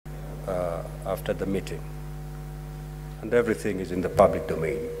after the meeting. And everything is in the public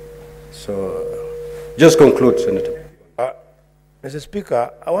domain. So just conclude, Senator. Mr.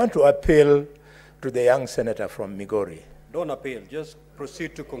 Speaker, I want to appeal to the young senator from Migori. Don't appeal, just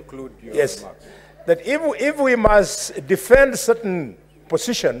proceed to conclude your remarks. That if we must defend certain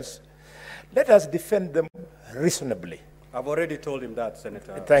positions, let us defend them reasonably. I've already told him that,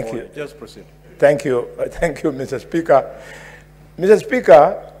 Senator. Thank you. Just proceed. Thank you. Thank you, Mr. Speaker. Mr.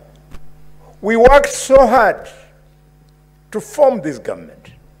 Speaker, we worked so hard to form this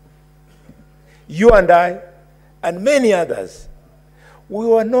government. You and I, and many others, we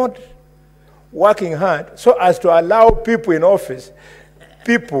were not working hard so as to allow people in office,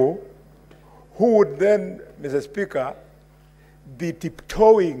 people who would then, Mr. Speaker, be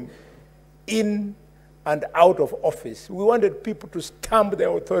tiptoeing in and out of office. We wanted people to stamp their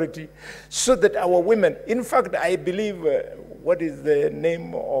authority so that our women, in fact, I believe, what is the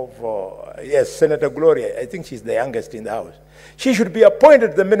name of, yes, Senator Gloria, I think she's the youngest in the House. She should be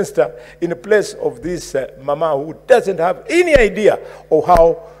appointed the minister in place of this mama who doesn't have any idea of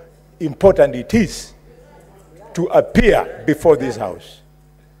how important it is to appear before this House.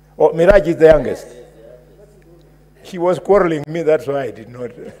 Oh, Miraj is the youngest. He was quarreling me, that's why I did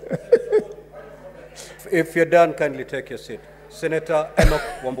not. If you're done, kindly take your seat. Senator Enoch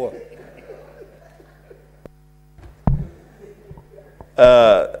Wambua.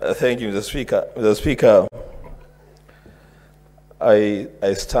 Thank you, Mr. Speaker. Mr. Speaker, I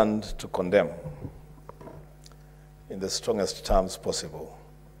stand to condemn in the strongest terms possible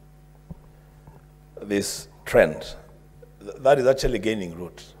this trend that is actually gaining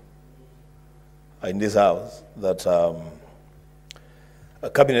root in this House, that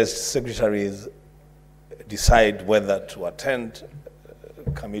cabinet secretaries decide whether to attend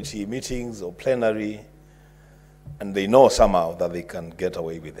committee meetings or plenary, and they know somehow that they can get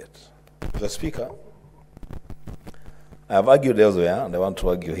away with it. Mr. Speaker, I have argued elsewhere, and I want to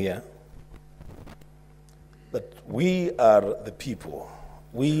argue here, that we are the people,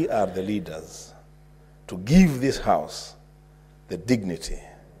 we are the leaders, to give this House the dignity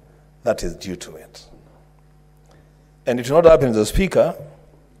that is due to it. And it will not happen, Mr. Speaker,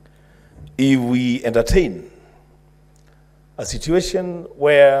 if we entertain a situation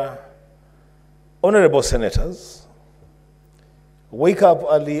where honorable senators wake up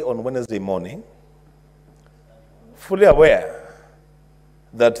early on Wednesday morning, fully aware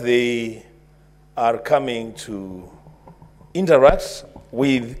that they are coming to interact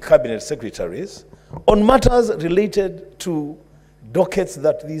with cabinet secretaries on matters related to dockets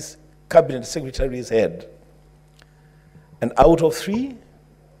that these cabinet secretaries had. And out of 3,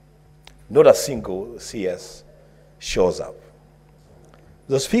 not a single CS shows up.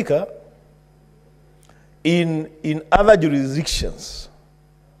 The Speaker, in other jurisdictions,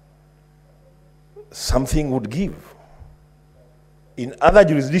 something would give. In other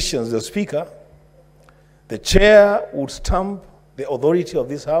jurisdictions, the Speaker, the chair would stamp the authority of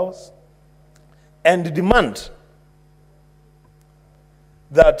this House and demand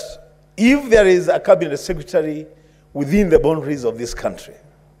that if there is a cabinet secretary within the boundaries of this country,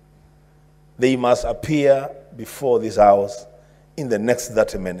 they must appear before this House in the next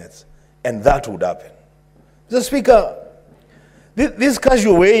 30 minutes, and that would happen. Mr. Speaker, this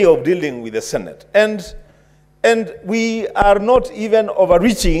casual way of dealing with the Senate, and we are not even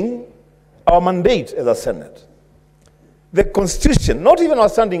overreaching our mandate as a Senate. The Constitution, not even our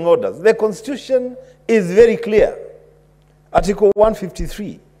standing orders, the Constitution is very clear. Article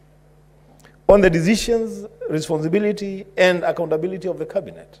 153, on the decisions, responsibility, and accountability of the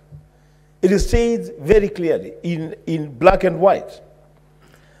cabinet. It states very clearly in black and white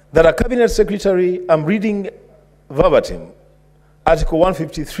that a cabinet secretary, I'm reading verbatim, Article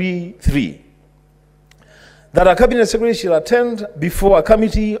 153(3), that a cabinet secretary shall attend before a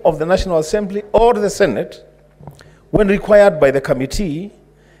committee of the National Assembly or the Senate when required by the committee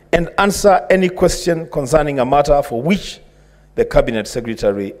and answer any question concerning a matter for which the cabinet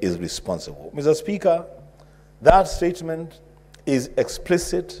secretary is responsible. Mr. Speaker, that statement is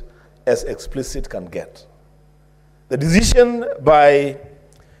explicit as explicit can get. The decision by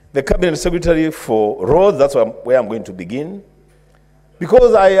the cabinet secretary for roads, that's where I'm going to begin,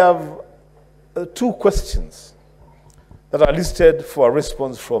 because I have 2 questions that are listed for a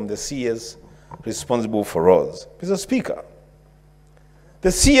response from the CS responsible for roads. Mr. Speaker,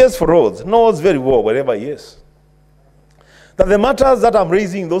 the CS for roads knows very well, wherever he is, that the matters that I'm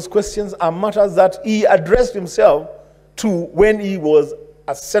raising, those questions, are matters that he addressed himself to when he was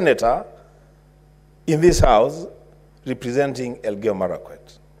a senator in this House representing Elgeyo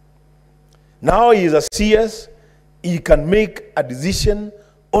Marakwet. Now he is a CS, he can make a decision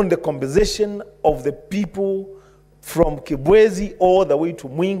on the compensation of the people from Kibwezi all the way to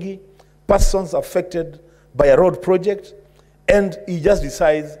Mwingi, persons affected by a road project, and he just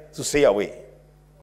decides to stay away.